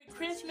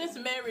Christmas,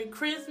 Merry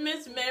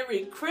Christmas,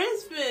 Merry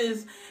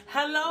Christmas.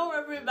 Hello,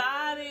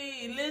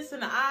 everybody.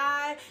 Listen,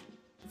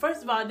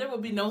 first of all, there will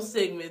be no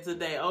segment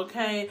today,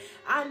 okay?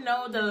 I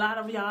know that a lot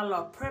of y'all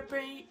are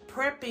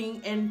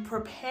prepping and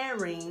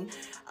preparing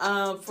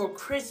for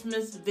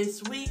Christmas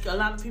this week. A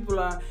lot of people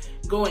are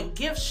going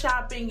gift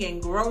shopping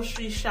and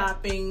grocery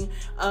shopping.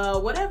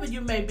 Whatever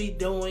you may be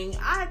doing,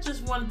 I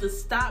just wanted to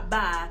stop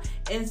by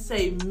and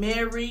say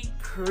Merry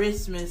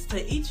Christmas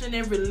to each and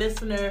every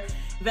listener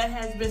that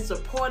has been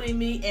supporting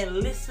me and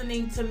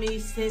listening to me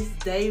since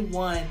day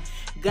one.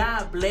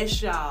 God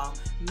bless y'all.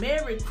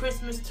 Merry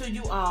Christmas to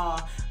you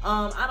all.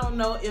 I don't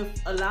know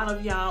if a lot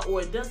of y'all,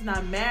 or it does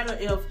not matter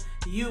if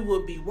you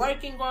will be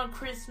working on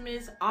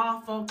Christmas,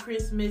 off on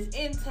Christmas,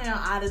 in town,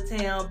 out of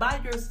town, by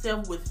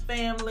yourself, with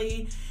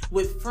family,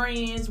 with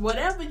friends,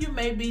 whatever you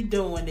may be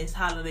doing this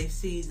holiday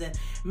season.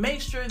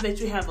 Make sure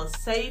that you have a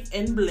safe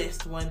and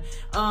blessed one.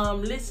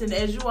 Listen,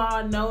 as you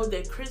all know,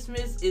 that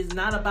Christmas is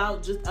not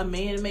about just a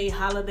man-made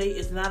holiday.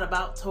 It's not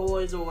about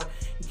toys or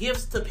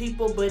gifts to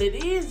people, but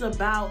it is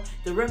about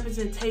the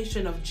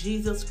representation of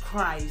Jesus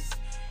Christ.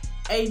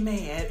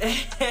 Amen.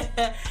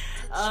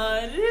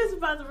 It is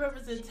about the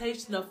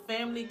representation of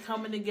family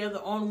coming together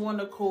on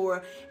one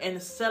accord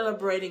and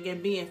celebrating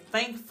and being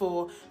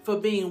thankful for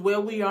being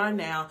where we are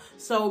now.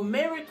 So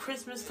Merry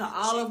Christmas to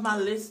all of my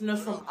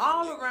listeners from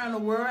all around the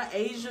world: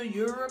 Asia,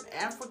 Europe,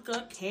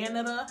 Africa,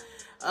 Canada,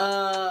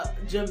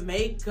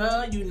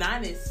 Jamaica,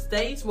 United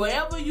States,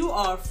 wherever you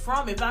are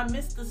from. If I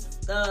missed this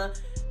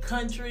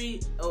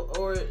country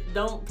or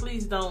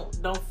please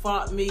don't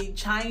fault me.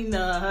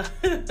 China,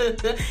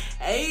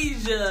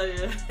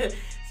 Asia.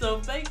 So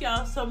thank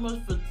y'all so much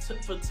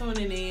for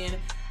tuning in.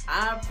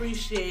 I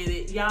appreciate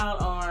it.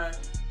 Y'all are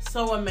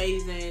so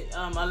amazing.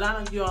 A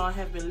lot of y'all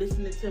have been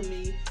listening to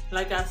me,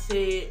 like I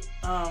said,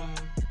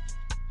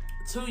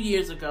 2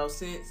 years ago.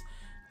 Since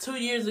 2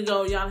 years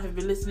ago, y'all have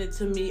been listening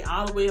to me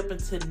all the way up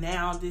until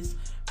now, this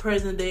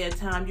present day of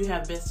time. You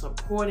have been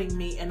supporting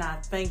me, and I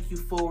thank you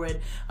for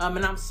it.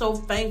 And I'm so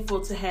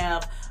thankful to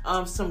have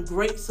some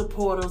great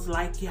supporters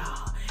like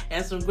y'all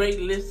and some great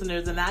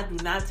listeners, and I do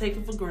not take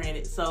it for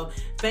granted. So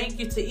thank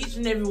you to each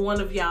and every one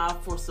of y'all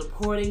for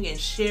supporting and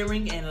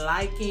sharing and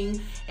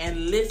liking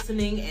and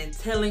listening and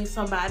telling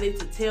somebody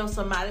to tell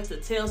somebody to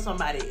tell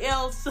somebody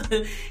else.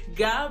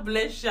 God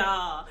bless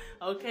y'all.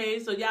 Okay,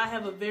 so y'all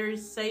have a very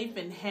safe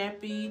and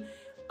happy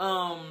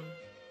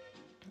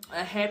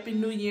a happy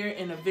new year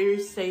and a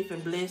very safe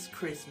and blessed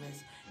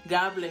Christmas.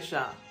 God bless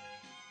y'all.